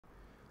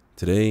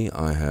Today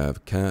I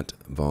have Kat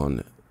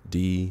Von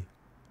D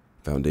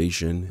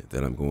foundation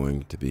that I'm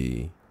going to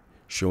be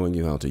showing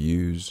you how to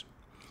use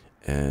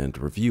and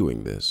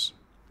reviewing this.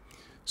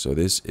 So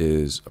this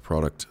is a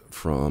product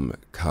from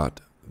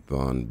Kat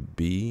Von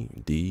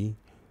D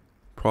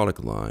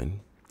product line.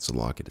 It's a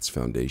locket, it's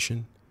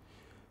foundation.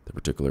 The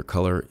particular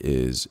color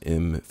is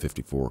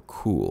M54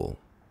 Cool.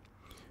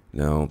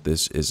 Now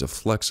this is a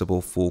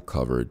flexible full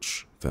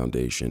coverage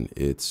foundation.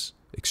 It's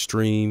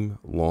extreme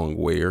long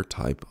wear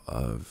type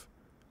of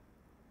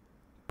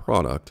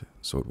product,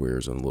 so it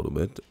wears a little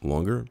bit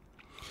longer.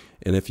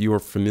 And if you are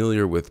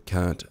familiar with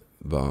Kat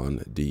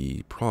Von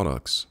D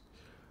products,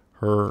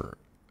 her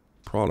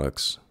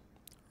products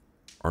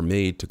are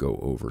made to go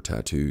over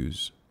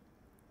tattoos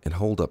and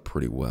hold up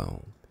pretty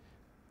well,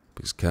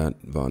 because Kat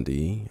Von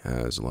D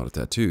has a lot of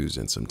tattoos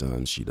and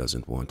sometimes she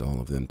doesn't want all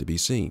of them to be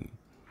seen.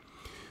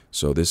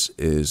 So this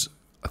is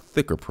a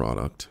thicker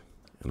product,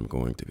 and I'm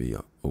going to be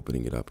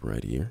opening it up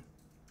right here.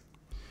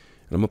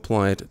 And I'm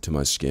applying it to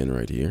my skin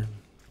right here.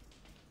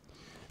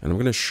 And I'm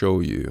going to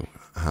show you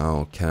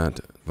how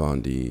Kat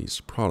Von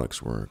D's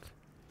products work.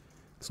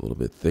 It's a little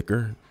bit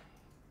thicker.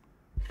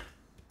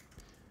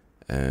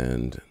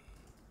 And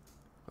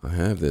I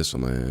have this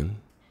on my hand.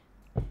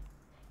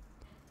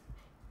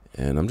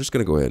 And I'm just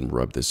going to go ahead and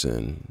rub this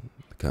in,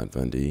 the Kat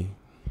Von D.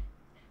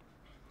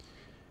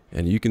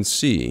 And you can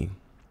see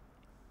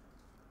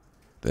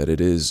that it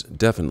is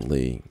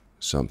definitely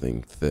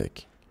something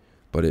thick,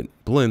 but it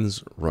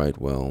blends right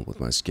well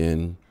with my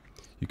skin.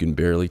 You can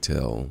barely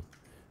tell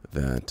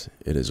that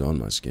it is on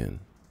my skin.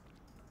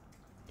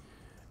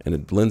 And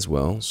it blends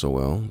well, so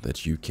well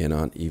that you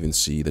cannot even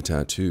see the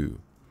tattoo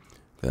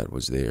that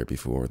was there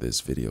before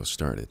this video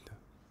started.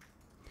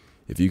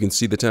 If you can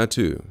see the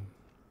tattoo,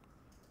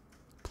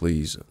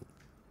 please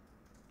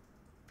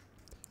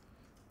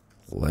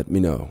let me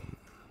know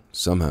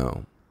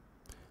somehow,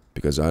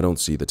 because I don't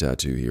see the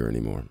tattoo here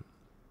anymore.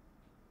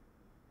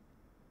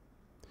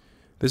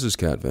 This is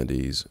Kat Von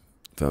D's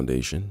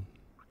foundation.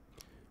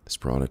 This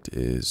product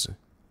is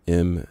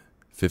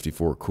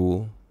M54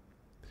 Cool.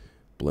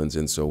 Blends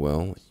in so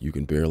well, you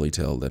can barely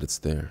tell that it's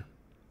there.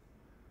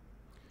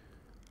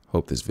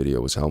 Hope this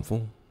video was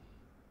helpful.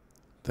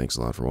 Thanks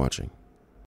a lot for watching.